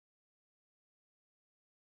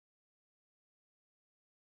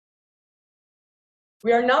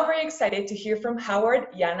We are now very excited to hear from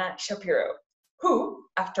Howard-Yana Shapiro, who,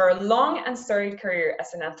 after a long and storied career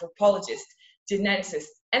as an anthropologist, geneticist,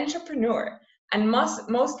 entrepreneur, and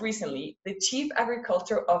most recently, the Chief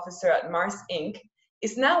Agriculture Officer at Mars Inc.,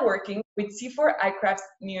 is now working with C4 ICRAF's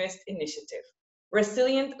newest initiative,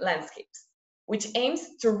 Resilient Landscapes, which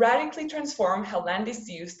aims to radically transform how land is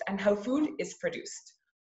used and how food is produced.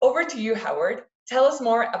 Over to you, Howard. Tell us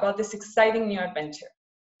more about this exciting new adventure.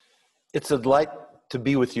 It's a delight to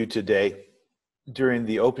be with you today during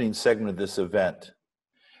the opening segment of this event,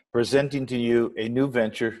 presenting to you a new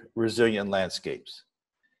venture, Resilient Landscapes.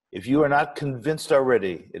 If you are not convinced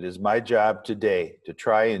already, it is my job today to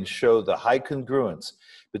try and show the high congruence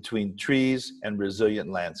between trees and resilient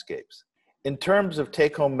landscapes. In terms of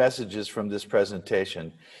take-home messages from this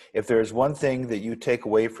presentation, if there is one thing that you take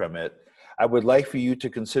away from it, I would like for you to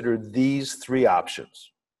consider these three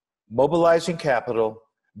options: mobilizing capital,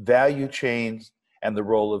 value chains, and the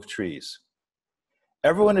role of trees.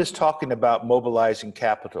 Everyone is talking about mobilizing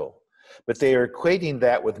capital, but they are equating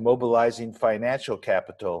that with mobilizing financial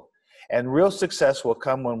capital, and real success will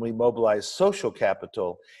come when we mobilize social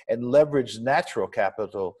capital and leverage natural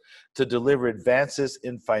capital to deliver advances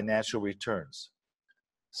in financial returns.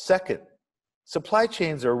 Second, supply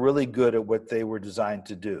chains are really good at what they were designed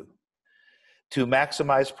to do: to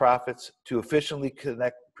maximize profits, to efficiently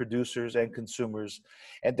connect producers and consumers,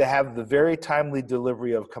 and to have the very timely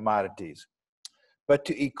delivery of commodities. But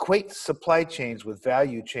to equate supply chains with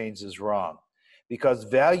value chains is wrong, because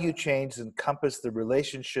value chains encompass the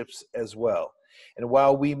relationships as well. And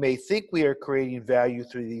while we may think we are creating value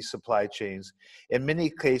through these supply chains, in many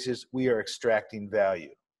cases we are extracting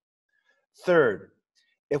value. Third,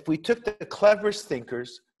 if we took the cleverest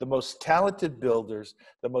thinkers, the most talented builders,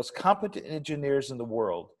 the most competent engineers in the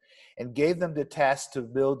world, and gave them the task to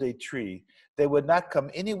build a tree, they would not come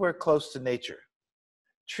anywhere close to nature.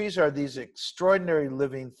 Trees are these extraordinary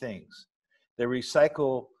living things. They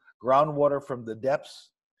recycle groundwater from the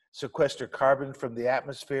depths, sequester carbon from the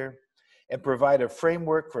atmosphere, and provide a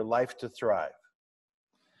framework for life to thrive.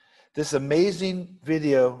 This amazing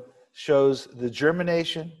video shows the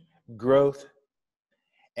germination, growth,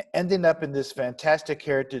 ending up in this fantastic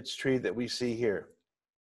heritage tree that we see here.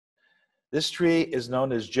 This tree is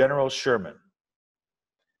known as General Sherman.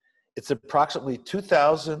 It's approximately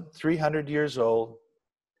 2,300 years old.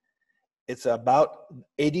 It's about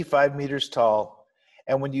 85 meters tall.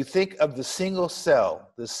 And when you think of the single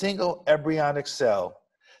cell, the single embryonic cell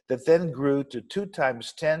that then grew to 2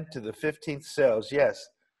 times 10 to the 15th cells, yes,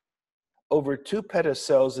 over 2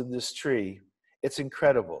 petacells in this tree, it's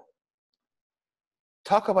incredible.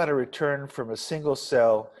 Talk about a return from a single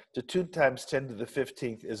cell to 2 times 10 to the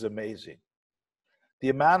 15th is amazing. The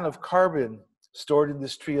amount of carbon stored in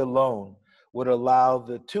this tree alone would allow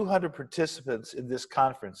the 200 participants in this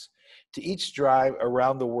conference to each drive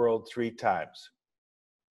around the world 3 times.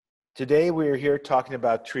 Today we are here talking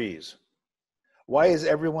about trees. Why is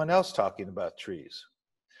everyone else talking about trees?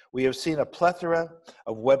 We have seen a plethora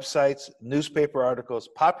of websites, newspaper articles,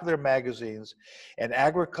 popular magazines, and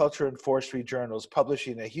agriculture and forestry journals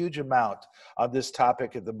publishing a huge amount on this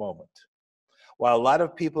topic at the moment. While a lot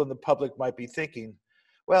of people in the public might be thinking,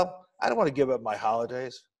 well, I don't want to give up my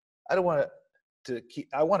holidays. I want to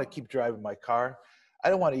keep driving my car. I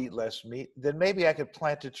don't want to eat less meat. Then maybe I could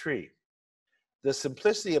plant a tree. The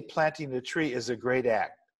simplicity of planting a tree is a great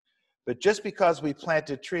act. But just because we plant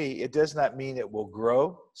a tree, it does not mean it will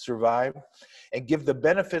grow, survive, and give the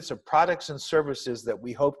benefits of products and services that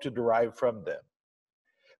we hope to derive from them.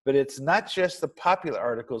 But it's not just the popular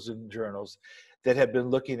articles in journals that have been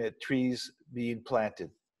looking at trees being planted.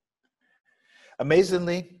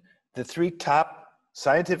 Amazingly, the 3 top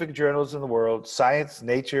scientific journals in the world, Science,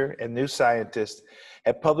 Nature, and New Scientist,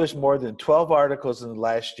 have published more than 12 articles in the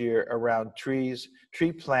last year around trees,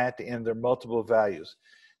 tree planting, and their multiple values.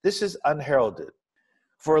 This is unheralded.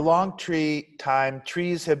 For a long time,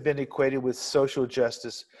 trees have been equated with social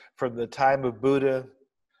justice from the time of Buddha,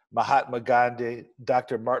 Mahatma Gandhi,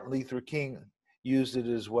 Dr. Martin Luther King used it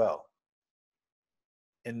as well.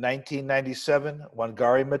 In 1997,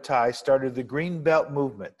 Wangari Maathai started the Green Belt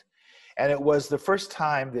movement, and it was the first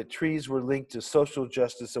time that trees were linked to social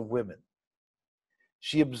justice of women.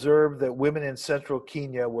 She observed that women in central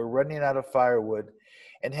Kenya were running out of firewood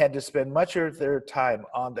and had to spend much of their time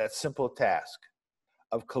on that simple task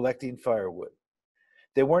of collecting firewood.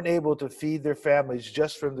 They weren't able to feed their families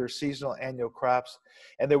just from their seasonal annual crops,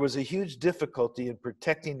 and there was a huge difficulty in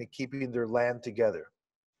protecting and keeping their land together.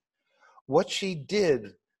 What she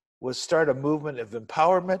did was start a movement of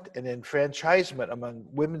empowerment and enfranchisement among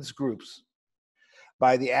women's groups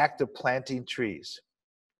by the act of planting trees.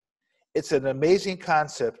 It's an amazing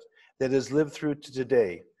concept that has lived through to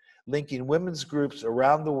today, linking women's groups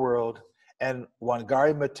around the world, and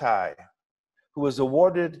Wangari Maathai, who was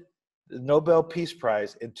awarded the Nobel Peace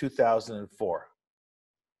Prize in 2004.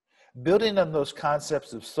 Building on those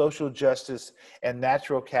concepts of social justice and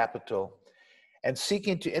natural capital, and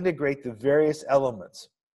seeking to integrate the various elements.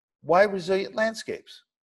 Why resilient landscapes?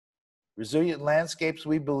 Resilient landscapes,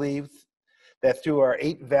 we believe that through our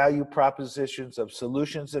 8 value propositions of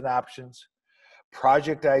solutions and options,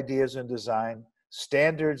 project ideas and design,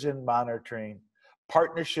 standards and monitoring,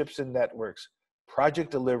 partnerships and networks,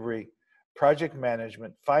 project delivery, project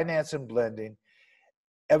management, finance and blending,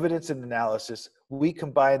 evidence and analysis, we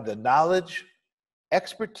combine the knowledge,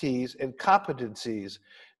 expertise, and competencies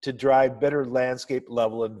to drive better landscape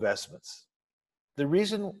level investments. The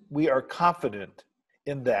reason we are confident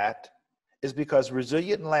in that is because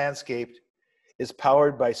Resilient Landscape is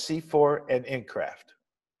powered by C4 and ICRAF.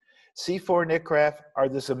 C4 and ICRAF are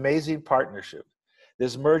this amazing partnership,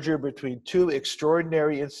 this merger between 2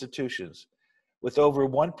 extraordinary institutions with over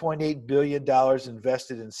 $1.8 billion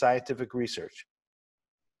invested in scientific research,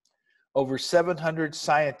 over 700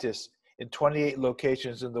 scientists in 28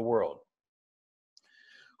 locations in the world,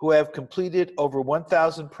 who have completed over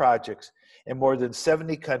 1,000 projects in more than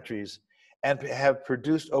 70 countries and have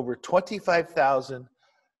produced over 25,000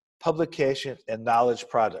 publications and knowledge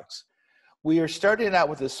products. We are starting out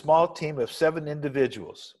with a small team of 7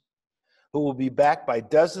 individuals who will be backed by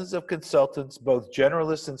dozens of consultants, both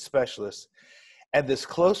generalists and specialists, and this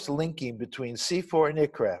close linking between C4 and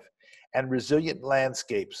ICRAF and Resilient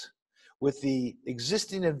Landscapes with the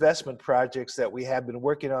existing investment projects that we have been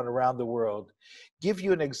working on around the world give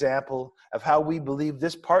you an example of how we believe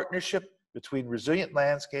this partnership between Resilient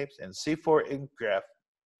Landscapes and C4 ICRAF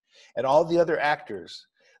and all the other actors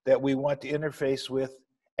that we want to interface with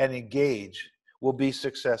and engage will be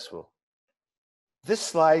successful. This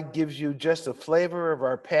slide gives you just a flavor of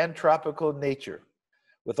our pan-tropical nature,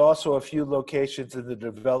 with also a few locations in the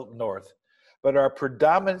developed north, but our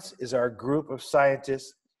predominance is our group of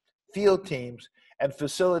scientists, field teams, and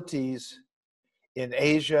facilities in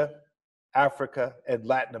Asia, Africa, and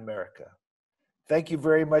Latin America. Thank you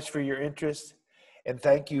very much for your interest, and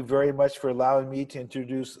thank you very much for allowing me to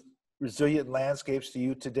introduce Resilient Landscapes to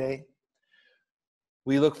you today.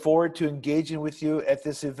 We look forward to engaging with you at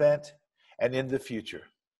this event and in the future.